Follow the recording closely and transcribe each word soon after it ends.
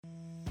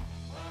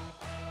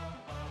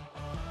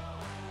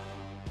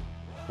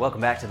Welcome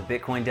back to the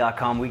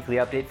Bitcoin.com weekly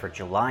update for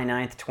July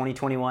 9th,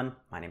 2021.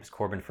 My name is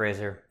Corbin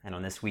Fraser, and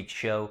on this week's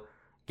show,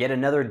 yet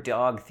another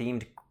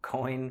dog-themed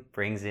coin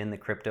brings in the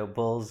crypto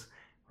bulls.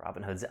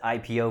 Robinhood's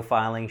IPO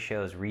filing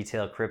shows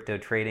retail crypto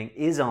trading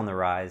is on the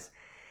rise,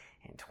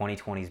 and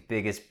 2020's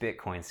biggest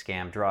Bitcoin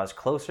scam draws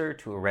closer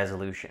to a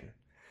resolution.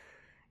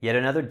 Yet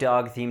another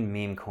dog-themed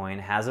meme coin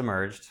has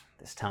emerged,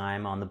 this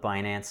time on the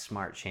Binance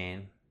Smart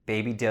Chain.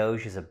 Baby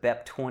Doge is a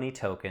BEP20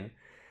 token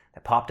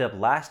that popped up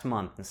last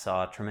month and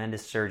saw a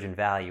tremendous surge in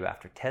value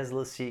after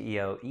Tesla's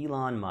CEO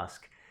Elon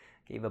Musk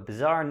gave a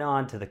bizarre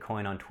nod to the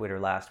coin on Twitter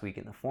last week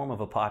in the form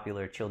of a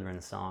popular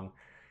children's song.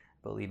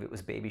 I believe it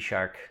was Baby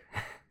Shark.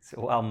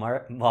 So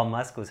while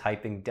Musk was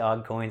hyping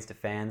dog coins to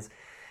fans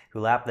who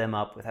lapped them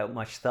up without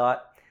much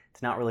thought,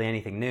 it's not really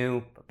anything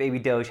new, but Baby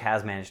Doge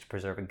has managed to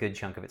preserve a good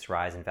chunk of its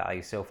rise in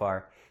value so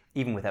far,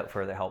 even without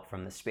further help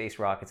from the space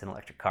rockets and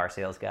electric car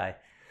sales guy.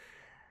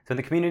 So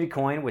the community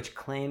coin, which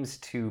claims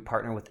to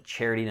partner with a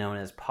charity known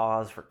as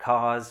Pause for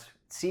Cause,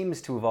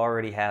 seems to have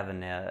already have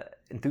an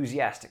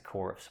enthusiastic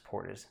core of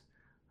supporters,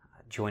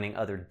 joining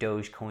other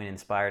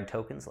Dogecoin-inspired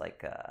tokens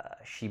like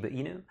Shiba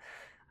Inu.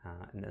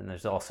 And then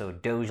there's also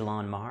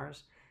Dogelon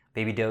Mars.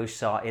 Baby Doge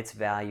saw its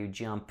value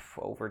jump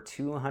over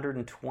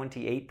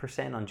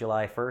 228% on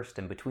July 1st,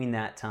 and between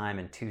that time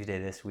and Tuesday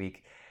this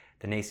week,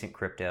 the nascent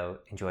crypto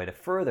enjoyed a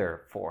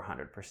further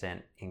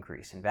 400%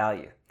 increase in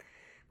value.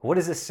 What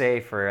does this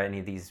say for any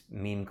of these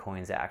meme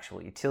coins'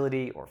 actual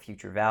utility or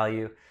future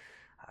value?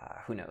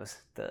 Who knows?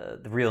 The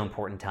real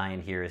important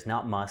tie-in here is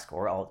not Musk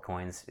or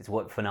altcoins. It's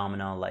what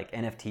phenomena like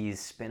NFTs,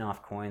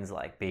 spin-off coins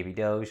like Baby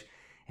Doge,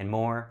 and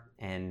more,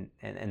 and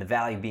the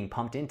value being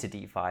pumped into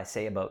DeFi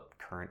say about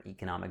current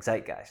economic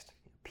zeitgeist.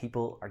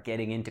 People are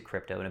getting into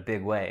crypto in a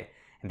big way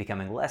and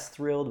becoming less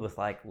thrilled with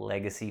like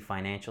legacy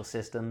financial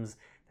systems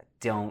that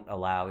don't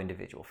allow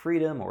individual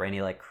freedom or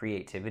any like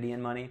creativity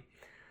and money.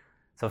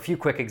 So a few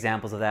quick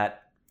examples of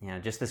that.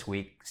 Just this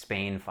week,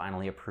 Spain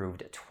finally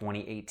approved a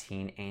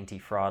 2018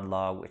 anti-fraud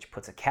law, which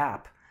puts a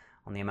cap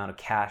on the amount of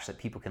cash that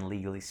people can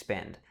legally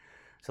spend.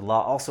 So the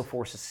law also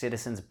forces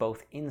citizens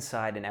both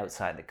inside and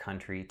outside the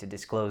country to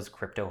disclose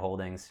crypto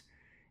holdings.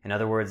 In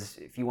other words,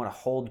 if you want to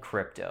hold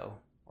crypto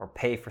or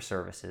pay for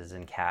services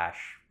in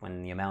cash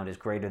when the amount is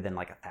greater than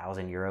like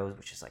 1,000 euros,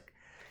 which is like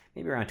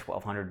maybe around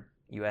 $1,200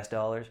 US,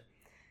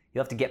 you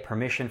have to get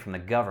permission from the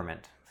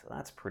government. So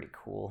that's pretty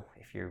cool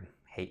if you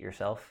hate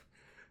yourself.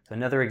 So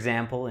another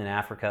example, in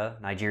Africa,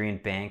 Nigerian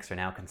banks are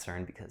now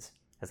concerned because,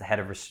 as the head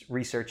of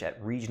research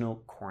at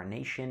Regional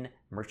Coronation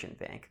Merchant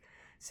Bank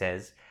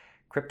says,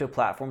 crypto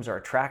platforms are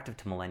attractive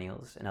to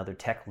millennials and other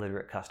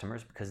tech-literate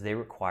customers because they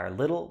require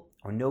little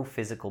or no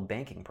physical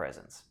banking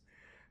presence.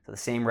 So the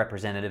same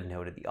representative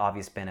noted the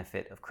obvious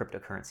benefit of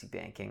cryptocurrency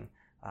banking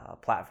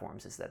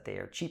platforms is that they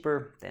are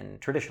cheaper than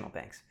traditional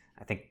banks.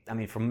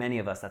 For many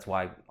of us, that's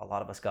why a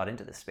lot of us got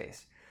into this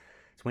space.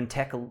 So when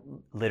tech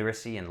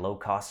literacy and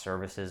low-cost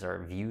services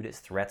are viewed as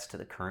threats to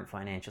the current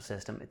financial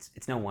system,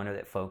 it's no wonder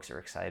that folks are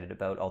excited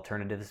about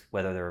alternatives,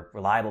 whether they're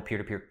reliable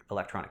peer-to-peer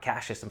electronic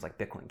cash systems like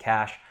Bitcoin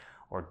Cash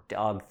or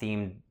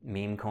dog-themed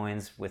meme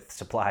coins with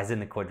supplies in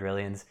the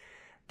quadrillions.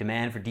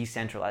 Demand for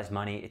decentralized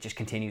money, it just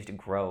continues to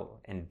grow,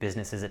 and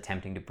businesses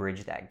attempting to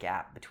bridge that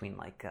gap between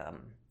like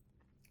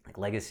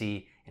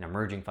legacy and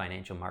emerging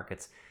financial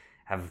markets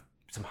have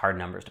some hard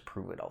numbers to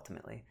prove it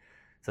ultimately.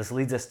 So this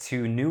leads us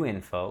to new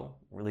info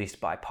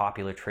released by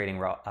popular trading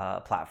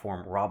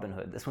platform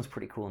Robinhood. This one's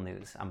pretty cool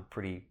news. I'm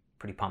pretty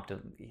pumped to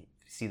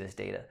see this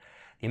data.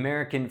 The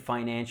American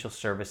financial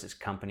services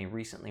company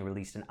recently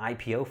released an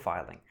IPO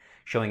filing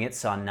showing it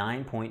saw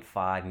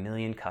 9.5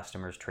 million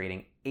customers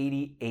trading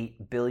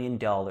 $88 billion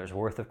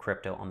worth of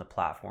crypto on the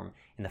platform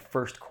in the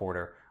first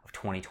quarter of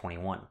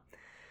 2021.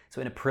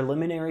 So in a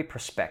preliminary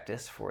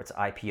prospectus for its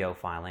IPO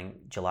filing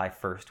July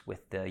 1st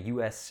with the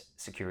U.S.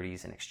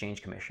 Securities and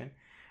Exchange Commission,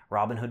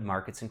 Robinhood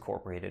Markets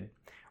Incorporated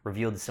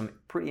revealed some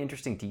pretty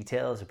interesting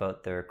details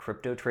about their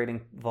crypto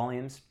trading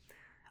volumes,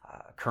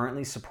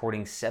 currently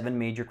supporting 7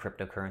 major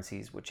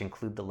cryptocurrencies, which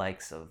include the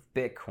likes of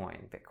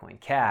Bitcoin,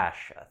 Bitcoin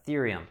Cash,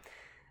 Ethereum.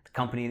 The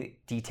company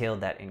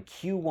detailed that in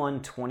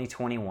Q1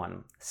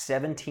 2021,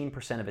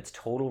 17% of its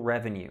total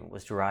revenue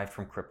was derived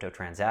from crypto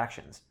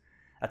transactions.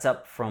 That's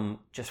up from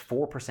just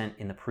 4%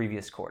 in the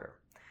previous quarter.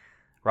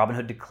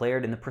 Robinhood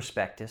declared in the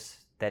prospectus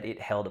that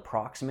it held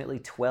approximately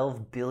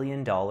 $12 billion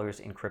in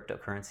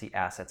cryptocurrency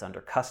assets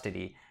under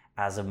custody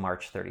as of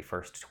March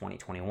 31st,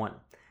 2021,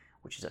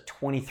 which is a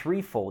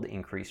 23-fold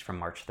increase from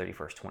March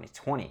 31st,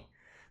 2020.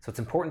 So it's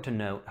important to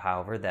note,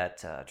 however,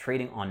 that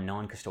trading on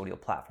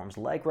non-custodial platforms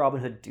like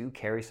Robinhood do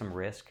carry some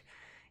risk.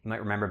 You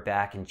might remember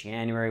back in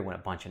January when a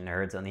bunch of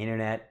nerds on the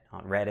internet,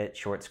 on Reddit,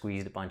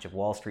 short-squeezed a bunch of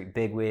Wall Street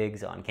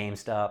bigwigs on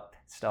GameStop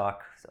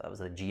stock. So that was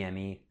the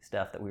GME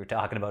stuff that we were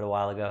talking about a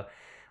while ago.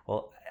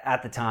 Well,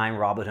 at the time,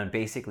 Robinhood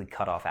basically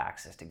cut off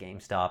access to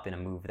GameStop in a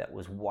move that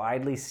was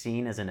widely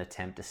seen as an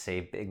attempt to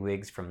save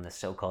bigwigs from the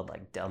so-called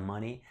dumb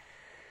money.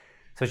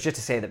 So it's just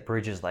to say that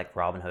bridges like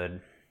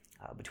Robinhood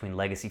between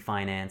legacy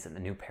finance and the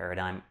new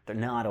paradigm, they're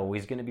not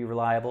always going to be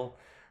reliable.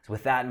 So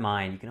with that in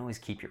mind, you can always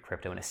keep your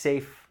crypto in a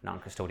safe,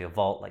 non-custodial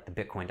vault like the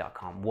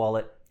Bitcoin.com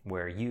wallet,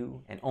 where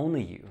you and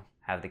only you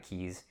have the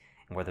keys,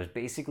 and where there's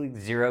basically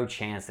zero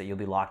chance that you'll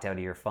be locked out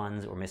of your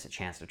funds or miss a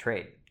chance to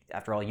trade.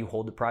 After all, you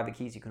hold the private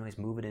keys, you can always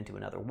move it into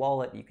another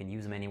wallet, you can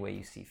use them any way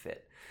you see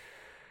fit.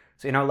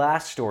 So in our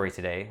last story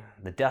today,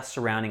 the dust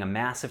surrounding a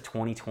massive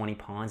 2020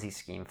 Ponzi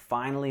scheme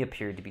finally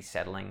appeared to be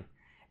settling.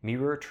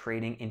 Mirror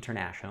Trading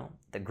International,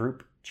 the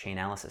group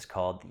Chainalysis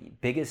called the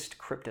biggest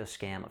crypto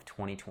scam of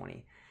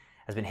 2020,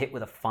 has been hit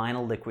with a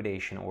final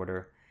liquidation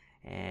order,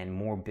 and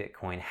more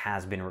Bitcoin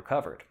has been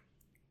recovered.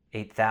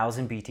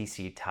 8,000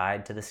 BTC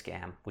tied to the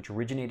scam, which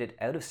originated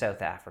out of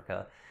South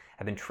Africa,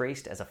 have been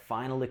traced as a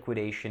final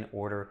liquidation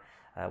order,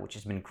 which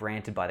has been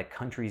granted by the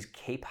country's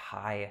Cape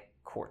High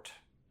Court.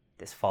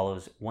 This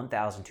follows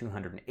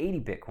 1,280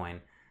 Bitcoin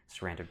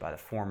surrendered by the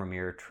former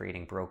Mirror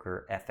Trading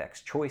broker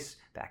FX Choice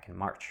back in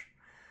March.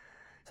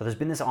 So there's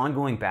been this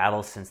ongoing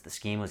battle since the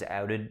scheme was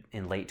outed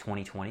in late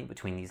 2020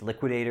 between these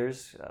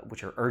liquidators,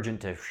 which are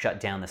urgent to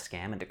shut down the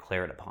scam and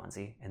declare it a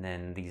Ponzi, and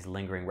then these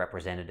lingering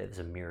representatives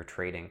of Mirror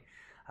Trading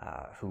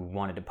who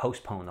wanted to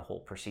postpone the whole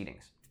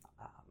proceedings.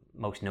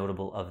 Most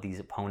notable of these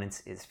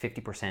opponents is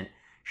 50%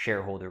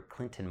 shareholder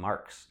Clinton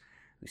Marks,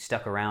 who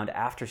stuck around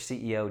after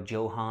CEO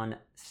Johann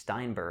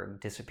Steinberg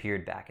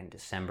disappeared back in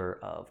December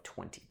of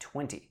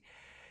 2020,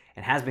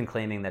 and has been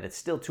claiming that it's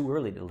still too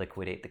early to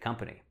liquidate the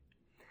company.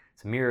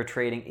 So Mirror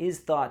Trading is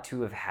thought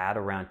to have had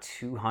around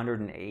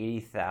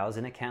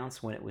 280,000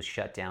 accounts when it was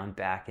shut down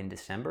back in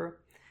December,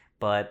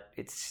 but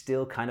it's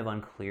still kind of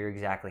unclear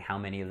exactly how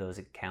many of those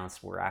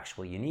accounts were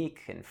actually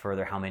unique, and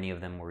further, how many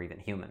of them were even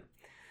human.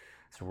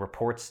 So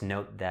reports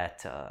note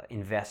that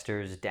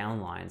investors'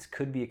 downlines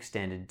could be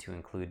extended to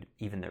include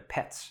even their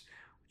pets,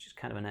 which is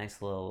kind of a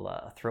nice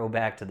little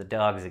throwback to the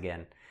dogs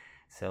again.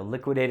 So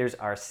liquidators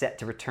are set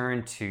to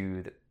return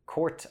to the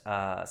court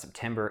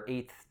September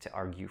 8th to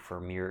argue for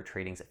Mirror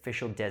Trading's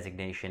official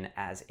designation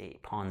as a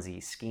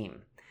Ponzi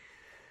scheme.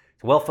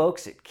 So, well,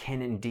 folks, it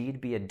can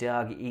indeed be a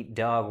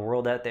dog-eat-dog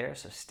world out there,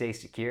 so stay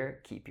secure,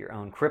 keep your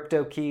own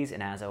crypto keys,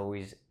 and as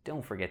always,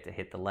 don't forget to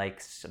hit the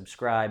like,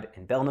 subscribe,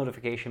 and bell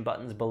notification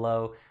buttons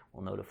below.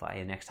 We'll notify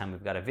you next time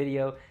we've got a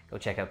video. Go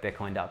check out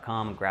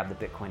Bitcoin.com and grab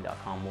the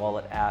Bitcoin.com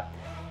wallet app.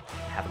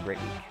 Have a great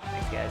week.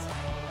 Thanks,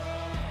 guys.